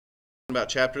about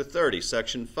Chapter 30,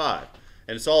 Section 5.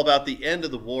 And it's all about the end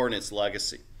of the war and its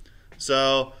legacy.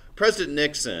 So President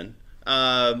Nixon,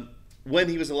 when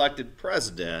he was elected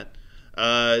president,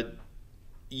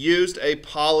 used a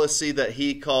policy that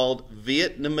he called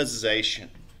Vietnamization,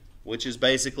 which is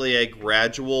basically a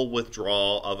gradual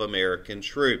withdrawal of American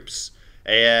troops.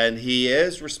 And he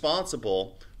is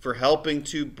responsible for helping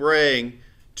to bring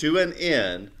to an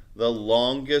end the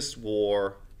longest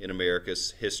war in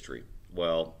America's history.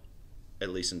 Well, at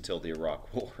least until the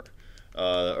Iraq War.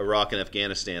 Iraq and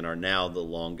Afghanistan are now the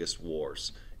longest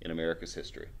wars in America's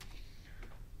history.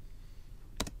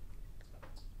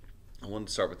 I wanted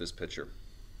to start with this picture.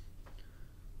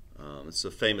 It's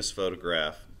a famous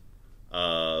photograph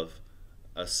of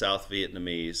a South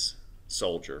Vietnamese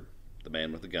soldier, the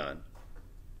man with the gun,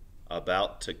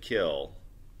 about to kill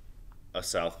a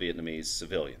South Vietnamese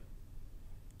civilian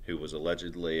who was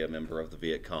allegedly a member of the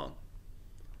Viet Cong.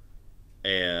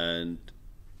 And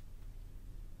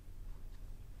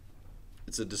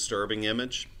it's a disturbing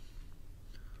image,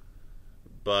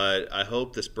 but I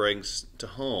hope this brings to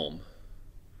home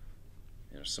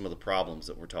some of the problems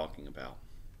that we're talking about.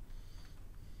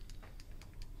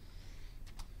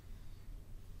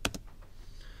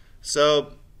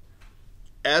 So,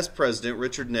 as president,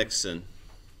 Richard Nixon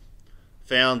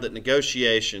found that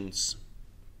negotiations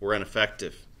were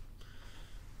ineffective.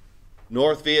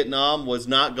 North Vietnam was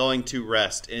not going to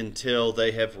rest until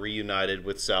they have reunited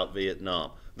with South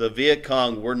Vietnam. The Viet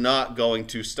Cong were not going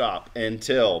to stop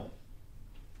until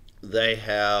they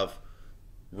have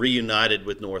reunited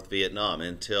with North Vietnam,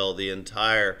 until the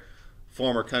entire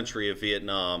former country of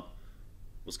Vietnam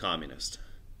was communist.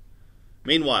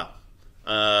 Meanwhile,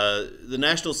 the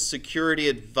National Security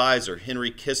Advisor,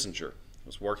 Henry Kissinger,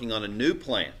 was working on a new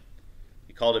plan.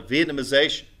 He called it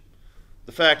Vietnamization.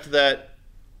 The fact that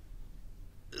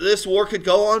this war could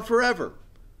go on forever.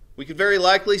 We could very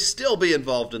likely still be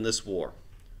involved in this war.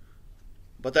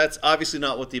 But that's obviously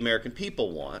not what the American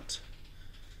people want.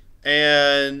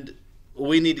 And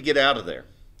we need to get out of there.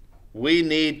 We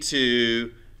need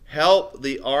to help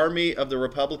the Army of the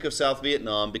Republic of South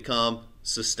Vietnam become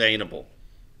sustainable,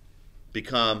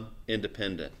 become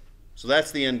independent. So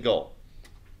that's the end goal.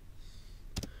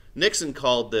 Nixon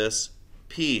called this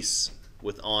peace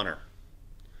with honor.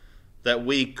 That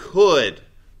we could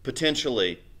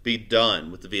potentially be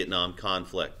done with the Vietnam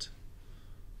conflict,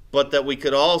 but that we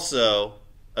could also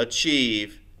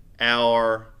achieve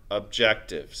our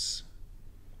objectives.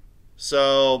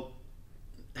 So,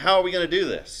 how are we going to do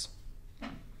this?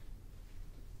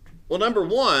 Well, number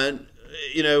one,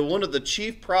 one of the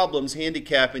chief problems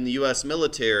handicapping the U.S.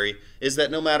 military is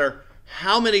that no matter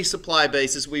how many supply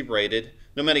bases we raided,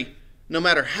 no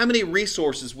matter how many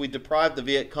resources we deprived the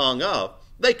Viet Cong of,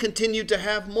 they continue to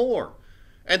have more.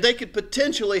 And they could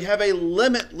potentially have a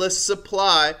limitless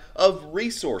supply of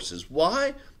resources.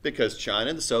 Why? Because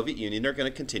China and the Soviet Union are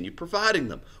going to continue providing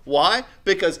them. Why?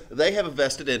 Because they have a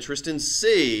vested interest in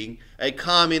seeing a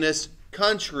communist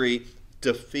country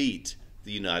defeat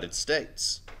the United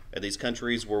States. And these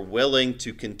countries were willing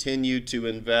to continue to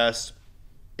invest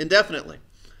indefinitely.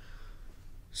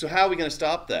 So how are we going to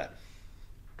stop that?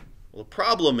 Well, the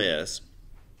problem is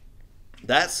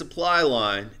that supply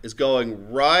line is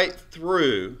going right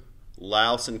through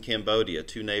Laos and Cambodia,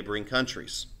 two neighboring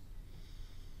countries.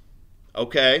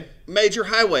 Okay, major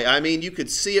highway. I mean, you could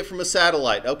see it from a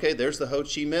satellite. Okay, there's the Ho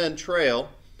Chi Minh Trail.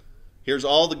 Here's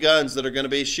all the guns that are going to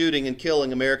be shooting and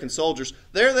killing American soldiers.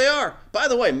 There they are. By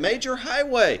the way, major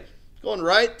highway going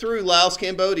right through Laos,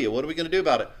 Cambodia. What are we going to do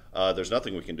about it? There's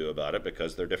nothing we can do about it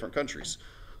because they're different countries.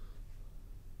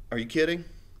 Are you kidding?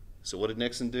 So what did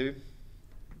Nixon do?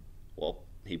 Well,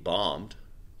 he bombed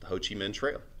the Ho Chi Minh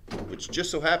Trail, which just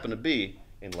so happened to be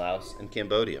in Laos and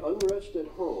Cambodia. Unrest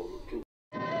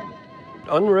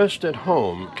at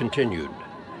home continued.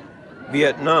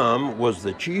 Vietnam was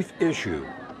the chief issue.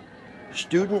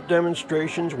 Student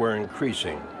demonstrations were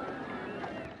increasing.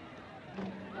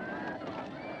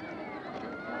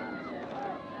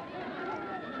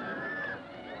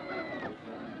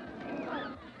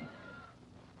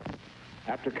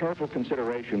 After careful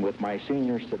consideration with my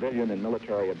senior civilian and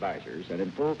military advisors and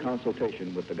in full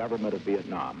consultation with the government of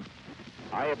Vietnam,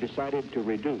 I have decided to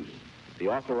reduce the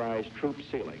authorized troop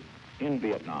ceiling in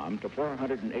Vietnam to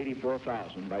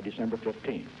 484,000 by December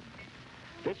 15th.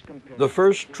 The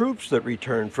first troops that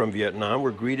returned from Vietnam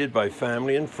were greeted by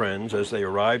family and friends as they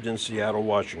arrived in Seattle,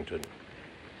 Washington.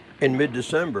 In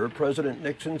mid-December, President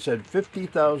Nixon said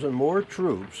 50,000 more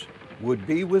troops would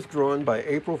be withdrawn by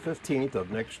April 15th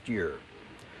of next year.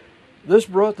 This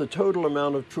brought the total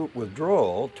amount of troop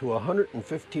withdrawal to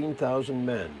 115,000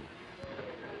 men.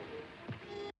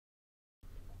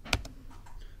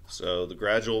 So the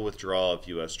gradual withdrawal of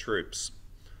U.S. troops.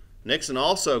 Nixon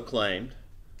also claimed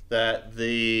that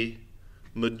the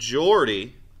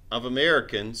majority of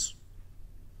Americans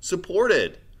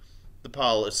supported the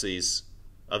policies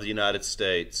of the United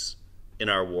States in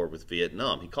our war with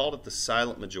Vietnam. He called it the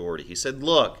silent majority. He said,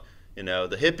 look, the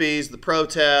hippies, the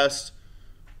protests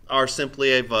are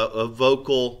simply a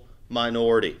vocal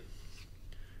minority.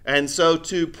 And so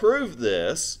to prove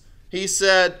this, he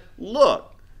said, look,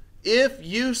 if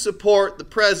you support the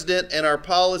president and our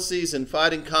policies in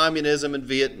fighting communism in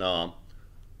Vietnam,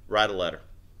 write a letter.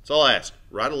 That's all I ask.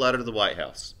 Write a letter to the White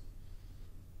House.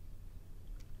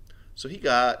 So he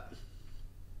got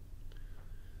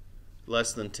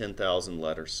less than 10,000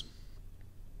 letters.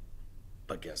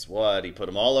 But guess what? He put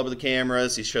them all over the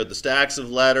cameras. He showed the stacks of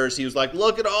letters. He was like,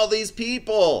 look at all these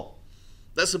people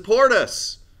that support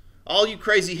us. All you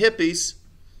crazy hippies,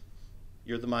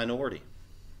 you're the minority.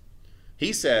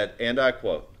 He said, and I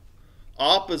quote,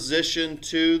 opposition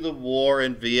to the war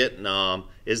in Vietnam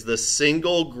is the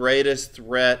single greatest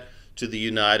threat to the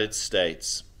United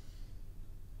States.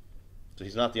 So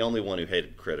he's not the only one who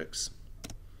hated critics.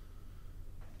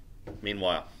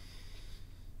 Meanwhile,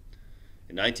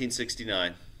 in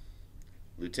 1969,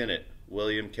 Lieutenant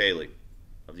William Cayley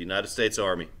of the United States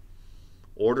Army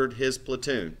ordered his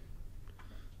platoon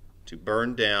to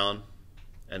burn down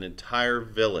an entire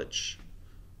village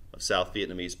of South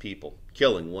Vietnamese people,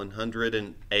 killing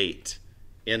 108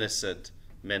 innocent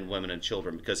men, women, and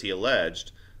children because he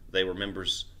alleged they were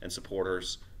members and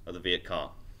supporters of the Viet Cong.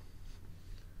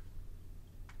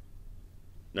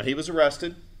 Now he was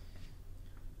arrested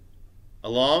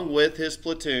along with his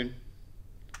platoon.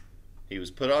 He was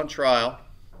put on trial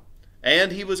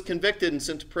and he was convicted and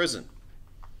sent to prison.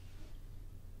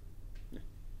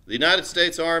 The United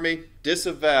States Army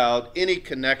disavowed any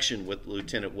connection with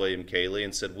Lieutenant William Cayley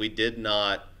and said, we did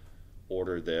not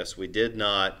order this, we did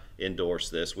not endorse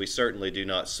this, we certainly do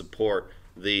not support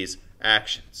these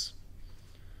actions.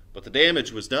 But the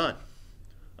damage was done.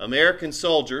 American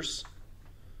soldiers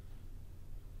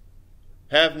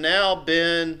have now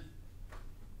been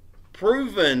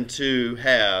proven to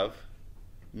have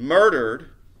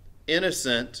murdered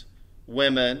innocent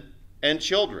women and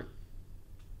children.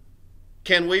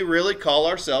 Can we really call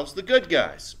ourselves the good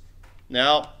guys?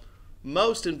 Now,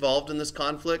 most involved in this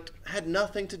conflict had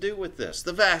nothing to do with this.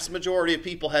 The vast majority of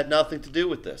people had nothing to do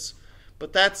with this.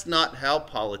 But that's not how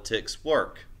politics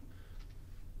work.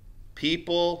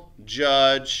 People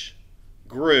judge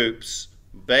groups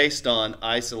based on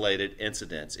isolated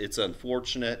incidents. It's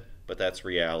unfortunate, but that's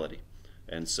reality.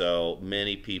 And so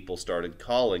many people started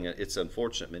calling it, it's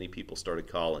unfortunate, many people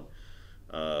started calling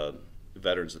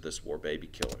veterans of this war baby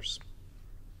killers.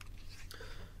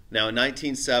 Now in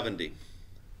 1970,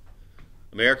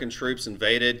 American troops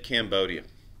invaded Cambodia.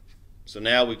 So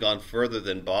now we've gone further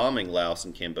than bombing Laos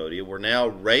and Cambodia. We're now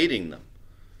raiding them.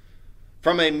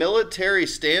 From a military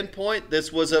standpoint,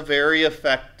 this was a very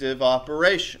effective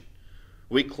operation.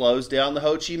 We closed down the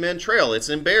Ho Chi Minh Trail. It's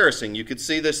embarrassing. You could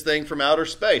see this thing from outer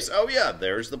space. Oh yeah,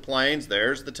 there's the planes,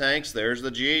 there's the tanks, there's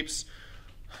the jeeps.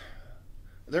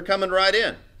 They're coming right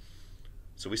in.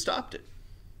 So we stopped it.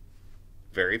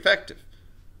 Very effective.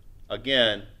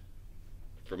 Again,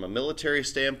 from a military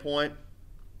standpoint,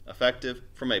 effective.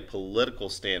 From a political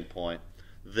standpoint,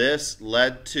 this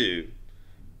led to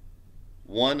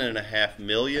 1.5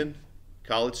 million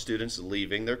college students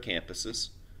leaving their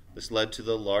campuses. This led to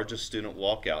the largest student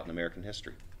walkout in American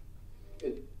history.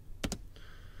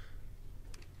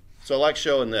 So I like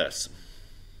showing this.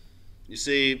 You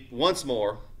see, once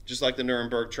more, just like the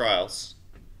Nuremberg trials,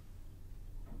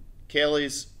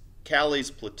 Cayley's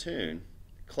platoon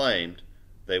claimed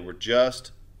they were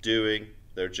just doing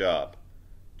their job,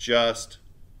 just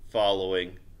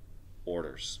following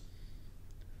orders.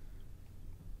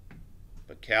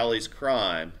 But Cayley's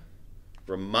crime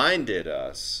reminded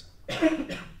us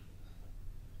that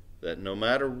no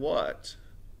matter what,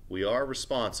 we are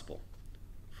responsible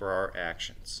for our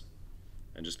actions.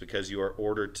 And just because you are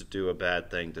ordered to do a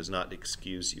bad thing does not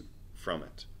excuse you from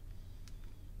it.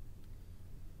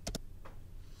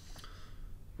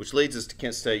 Which leads us to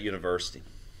Kent State University.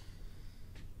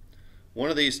 One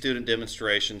of these student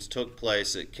demonstrations took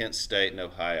place at Kent State in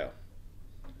Ohio.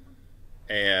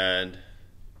 And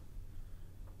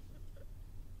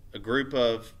a group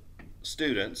of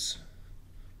students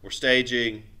were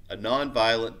staging a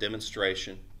nonviolent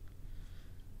demonstration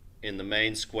in the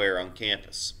main square on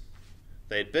campus.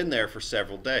 They had been there for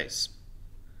several days.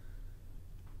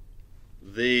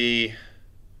 The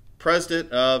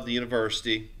president of the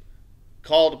university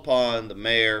called upon the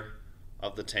mayor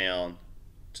of the town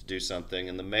to do something,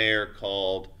 and the mayor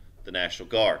called the National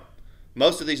Guard.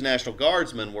 Most of these National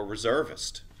Guardsmen were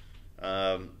reservists,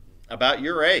 about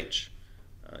your age,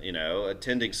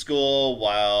 attending school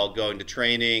while going to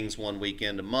trainings 1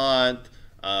 weekend a month,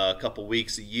 a couple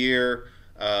weeks a year.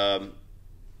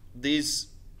 These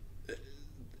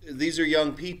are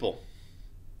young people.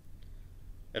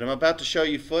 And I'm about to show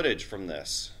you footage from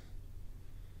this.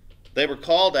 They were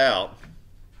called out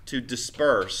to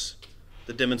disperse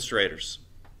the demonstrators.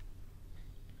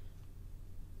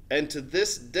 And to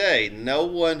this day, no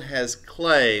one has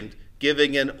claimed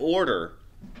giving an order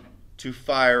to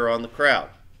fire on the crowd.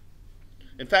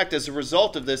 In fact, as a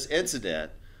result of this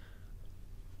incident,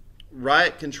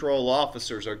 riot control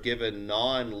officers are given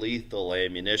non-lethal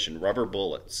ammunition, rubber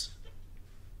bullets.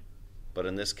 But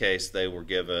in this case, they were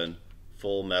given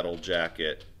full metal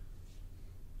jacket,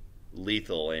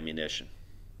 lethal ammunition.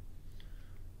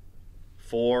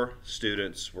 4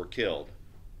 students were killed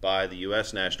by the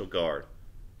U.S. National Guard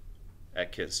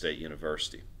at Kent State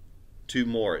University. 2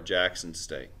 more at Jackson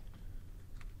State.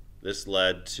 This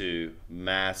led to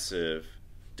massive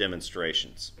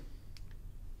demonstrations.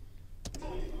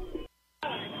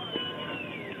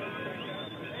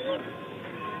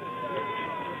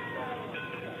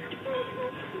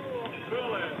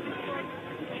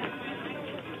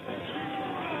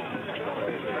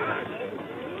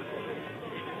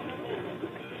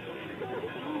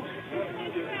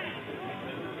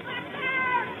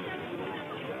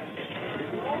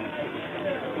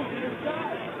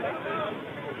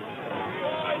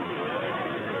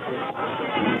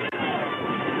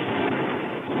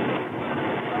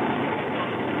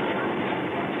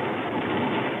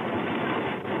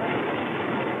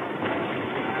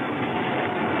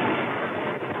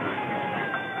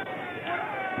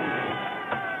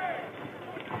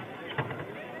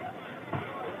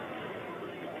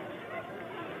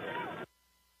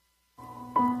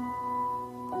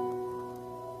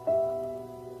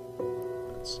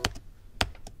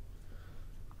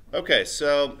 Okay,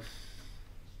 so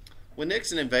when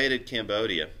Nixon invaded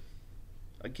Cambodia,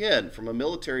 again, from a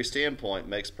military standpoint,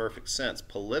 makes perfect sense.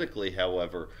 Politically,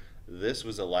 however, this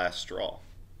was a last straw.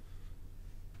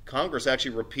 Congress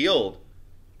actually repealed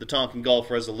the Tonkin Gulf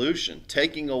Resolution,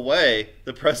 taking away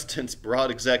the president's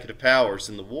broad executive powers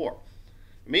in the war.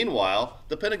 Meanwhile,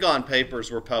 the Pentagon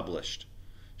Papers were published,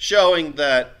 showing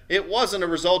that it wasn't a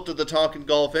result of the Tonkin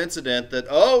Gulf incident that,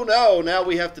 oh no, now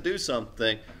we have to do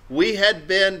something. We had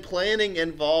been planning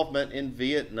involvement in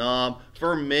Vietnam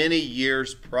for many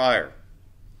years prior.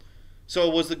 So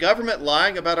was the government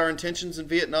lying about our intentions in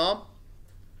Vietnam?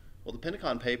 Well, the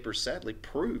Pentagon Papers sadly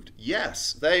proved,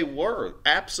 yes, they were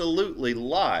absolutely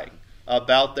lying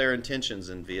about their intentions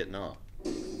in Vietnam.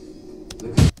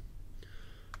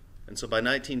 And so by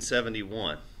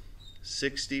 1971,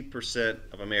 60%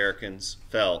 of Americans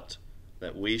felt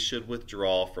that we should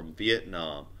withdraw from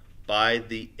Vietnam by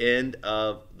the end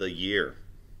of the year.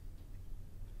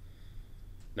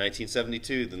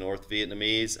 1972, the North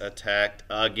Vietnamese attacked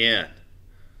again.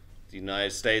 The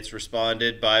United States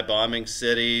responded by bombing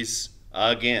cities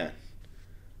again.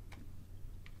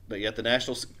 But yet the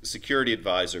National Security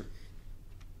Advisor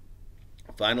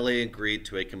finally agreed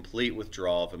to a complete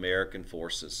withdrawal of American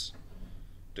forces,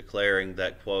 declaring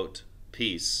that, quote,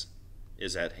 peace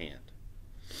is at hand.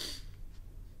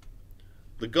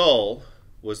 The goal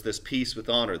was this peace with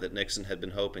honor that Nixon had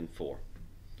been hoping for.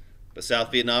 But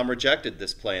South Vietnam rejected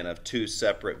this plan of 2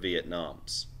 separate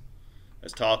Vietnams.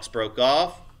 As talks broke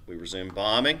off, we resumed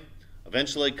bombing.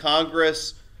 Eventually,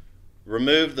 Congress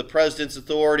removed the president's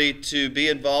authority to be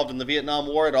involved in the Vietnam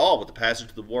War at all with the passage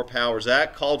of the War Powers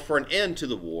Act, called for an end to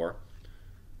the war,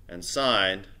 and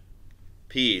signed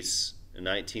peace in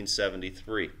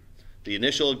 1973. The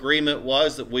initial agreement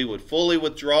was that we would fully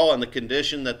withdraw on the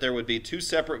condition that there would be 2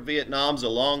 separate Vietnams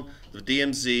along the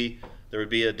DMZ. There would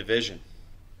be a division.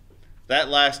 That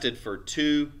lasted for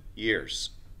 2 years.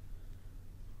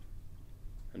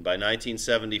 And by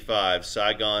 1975,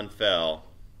 Saigon fell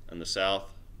and the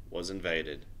South was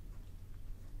invaded.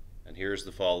 And here's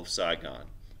the fall of Saigon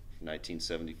in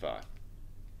 1975.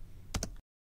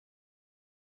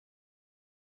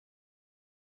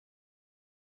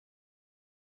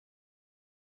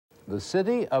 The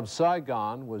city of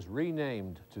Saigon was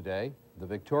renamed today. The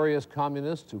victorious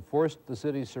communists who forced the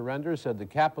city's surrender said the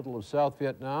capital of South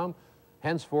Vietnam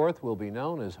henceforth will be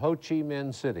known as Ho Chi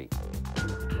Minh City.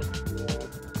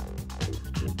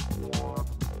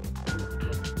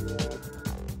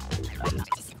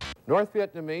 North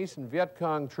Vietnamese and Viet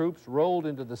Cong troops rolled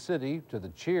into the city to the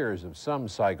cheers of some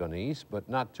Saigonese, but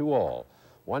not to all.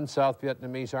 One South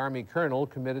Vietnamese Army colonel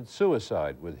committed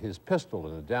suicide with his pistol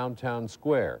in a downtown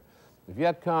square. The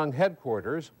Viet Cong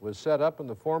headquarters was set up in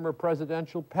the former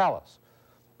presidential palace,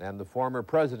 and the former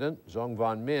president, Dong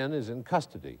Van Minh, is in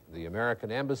custody. The American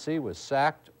embassy was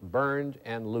sacked, burned,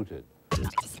 and looted.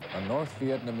 A North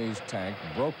Vietnamese tank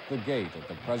broke the gate at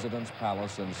the president's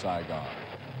palace in Saigon.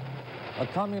 A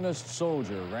communist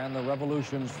soldier ran the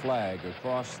revolution's flag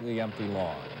across the empty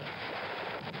lawn.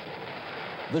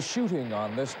 The shooting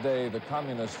on this day the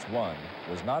communists won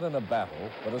was not in a battle,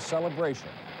 but a celebration.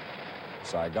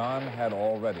 Saigon had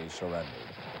already surrendered.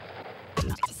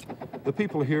 The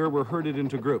people here were herded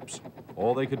into groups.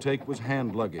 All they could take was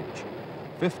hand luggage.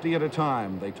 50 at a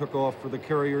time, they took off for the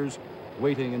carriers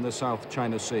waiting in the South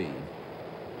China Sea.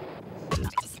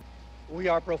 We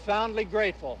are profoundly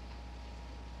grateful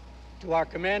to our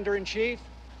Commander-in-Chief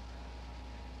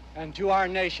and to our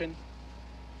nation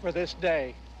for this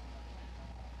day.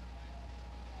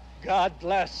 God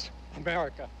bless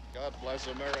America. God bless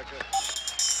America.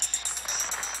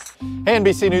 Hey,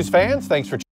 NBC News fans, thanks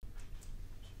for...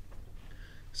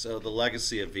 So the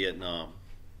legacy of Vietnam.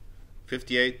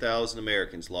 58,000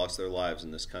 Americans lost their lives in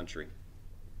this country.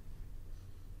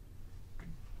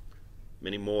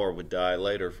 Many more would die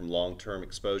later from long-term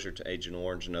exposure to Agent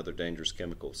Orange and other dangerous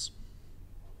chemicals.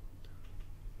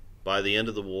 By the end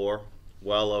of the war,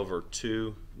 well over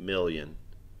 2 million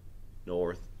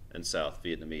North and South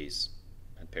Vietnamese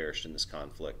had perished in this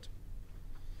conflict.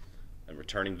 And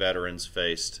returning veterans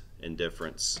faced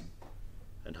indifference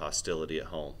and hostility at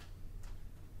home.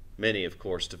 Many, of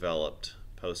course, developed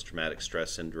post-traumatic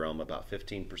stress syndrome. About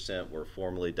 15% were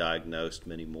formally diagnosed.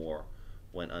 Many more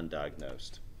went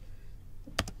undiagnosed.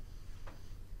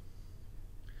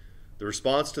 The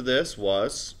response to this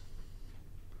was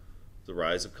the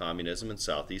rise of communism in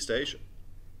Southeast Asia.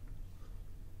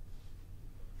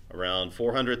 Around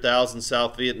 400,000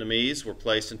 South Vietnamese were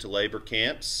placed into labor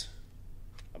camps.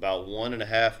 About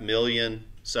 1.5 million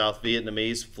South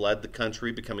Vietnamese fled the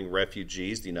country, becoming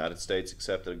refugees. The United States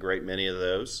accepted a great many of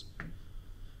those.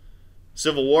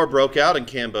 Civil war broke out in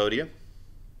Cambodia.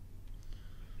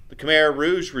 The Khmer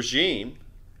Rouge regime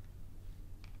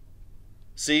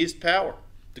seized power,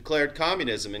 declared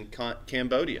communism in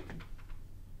Cambodia.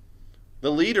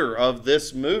 The leader of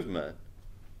this movement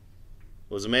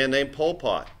was a man named Pol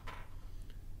Pot.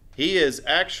 He is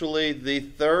actually the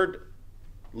third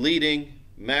leading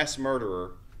mass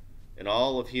murderer in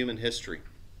all of human history.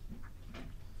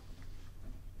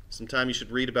 Sometime you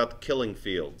should read about the killing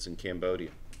fields in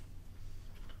Cambodia,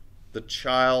 the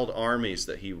child armies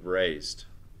that he raised.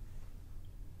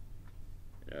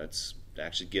 It's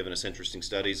actually given us interesting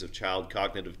studies of child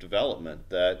cognitive development,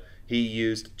 that he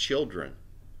used children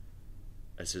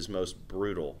as his most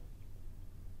brutal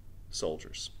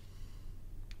soldiers.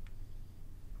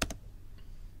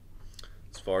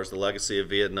 As far as the legacy of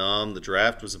Vietnam, the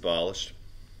draft was abolished.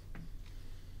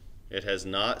 It has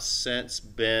not since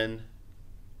been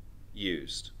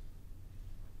used.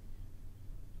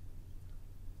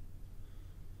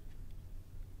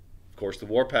 Of course, the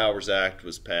War Powers Act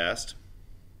was passed,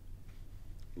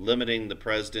 limiting the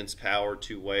president's power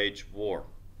to wage war.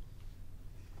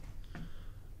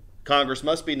 Congress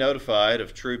must be notified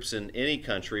of troops in any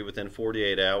country within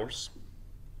 48 hours.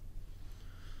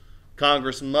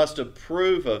 Congress must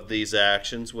approve of these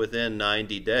actions within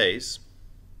 90 days.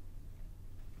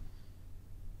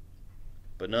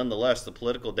 But nonetheless, the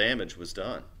political damage was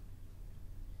done.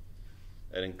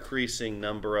 An increasing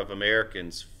number of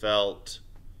Americans felt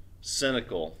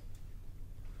cynical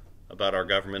about our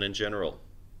government in general,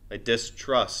 a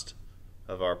distrust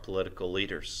of our political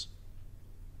leaders.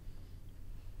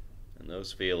 And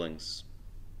those feelings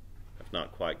have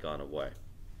not quite gone away.